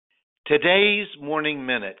Today's Morning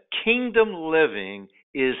Minute, Kingdom Living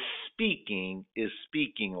is speaking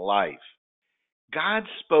life. God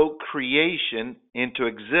spoke creation into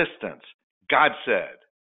existence. God said,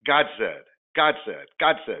 God said, God said,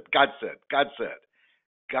 God said, God said, God said.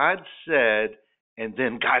 God said, and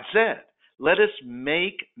then God said, let us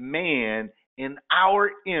make man in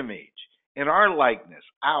our image, in our likeness,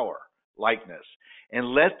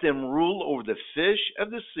 and let them rule over the fish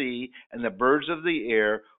of the sea and the birds of the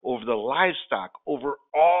air, over the livestock, over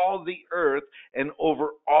all the earth, and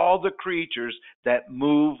over all the creatures that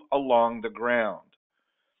move along the ground.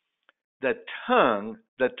 The tongue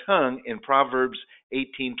in Proverbs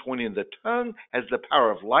 18:20, the tongue has the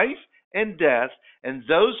power of life and death, and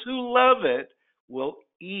those who love it will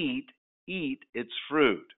eat its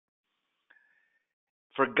fruit.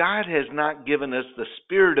 For God has not given us the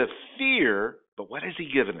spirit of fear, but what has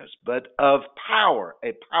He given us? But of power,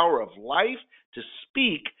 a power of life to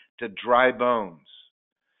speak to dry bones.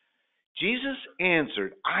 Jesus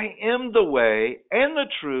answered, I am the way and the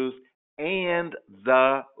truth and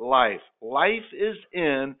the life. Life is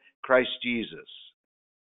in Christ Jesus.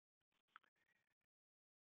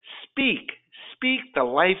 Speak the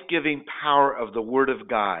life-giving power of the Word of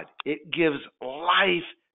God. It gives life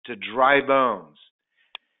to dry bones.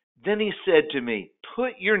 Then He said to me,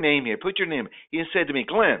 put your name here. He said to me,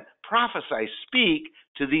 Glenn, prophesy, speak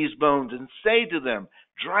to these bones and say to them,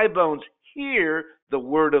 dry bones, hear the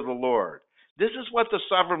word of the Lord. This is what the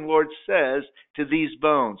sovereign Lord says to these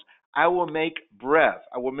bones. I will make breath,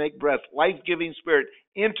 life-giving spirit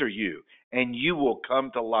enter you, and you will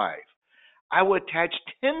come to life. I will attach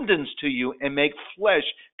tendons to you and make flesh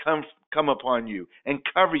come upon you and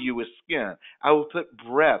cover you with skin. I will put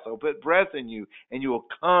breath in you, and you will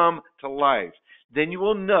come to life. Then you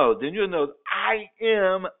will know I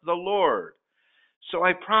am the Lord. So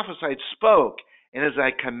I prophesied, spoke, and as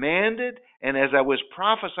I commanded, and as I was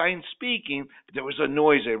prophesying, speaking, there was a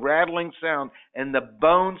noise, a rattling sound, and the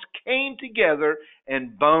bones came together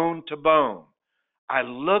and bone to bone. I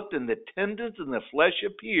looked, and the tendons and the flesh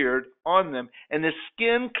appeared on them, and the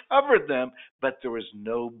skin covered them, but there was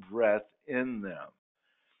no breath in them.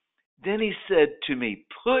 Then He said to me,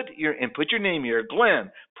 put your name here, Glenn,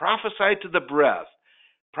 prophesy to the breath.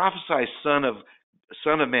 Prophesy, son of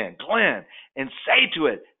man, Glenn, and say to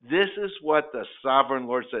it, this is what the sovereign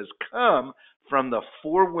Lord says, come from the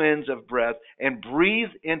four winds of breath and breathe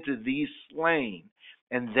into these slain,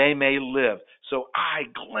 and they may live. So I,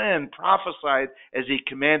 Glenn, prophesied as He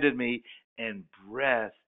commanded me, and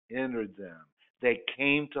breath entered them. They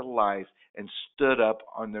came to life and stood up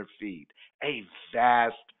on their feet. A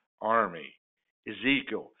vast army.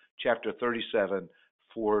 Ezekiel chapter 37,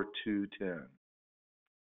 4-10.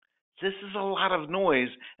 This is a lot of noise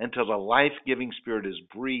until the life-giving spirit is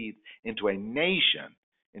breathed into a nation,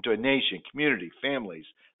 community, families,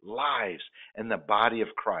 lives, and the body of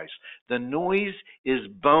Christ. The noise is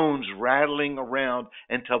bones rattling around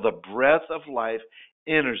until the breath of life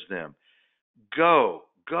enters them. Go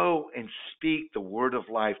and speak the word of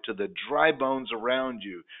life to the dry bones around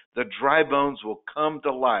you. The dry bones will come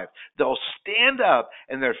to life. They'll stand up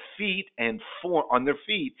on their feet and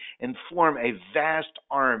form a vast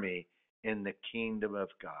army in the kingdom of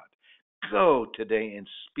God. Go today and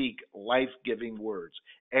speak life-giving words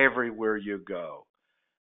everywhere you go.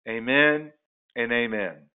 Amen and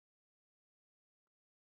amen.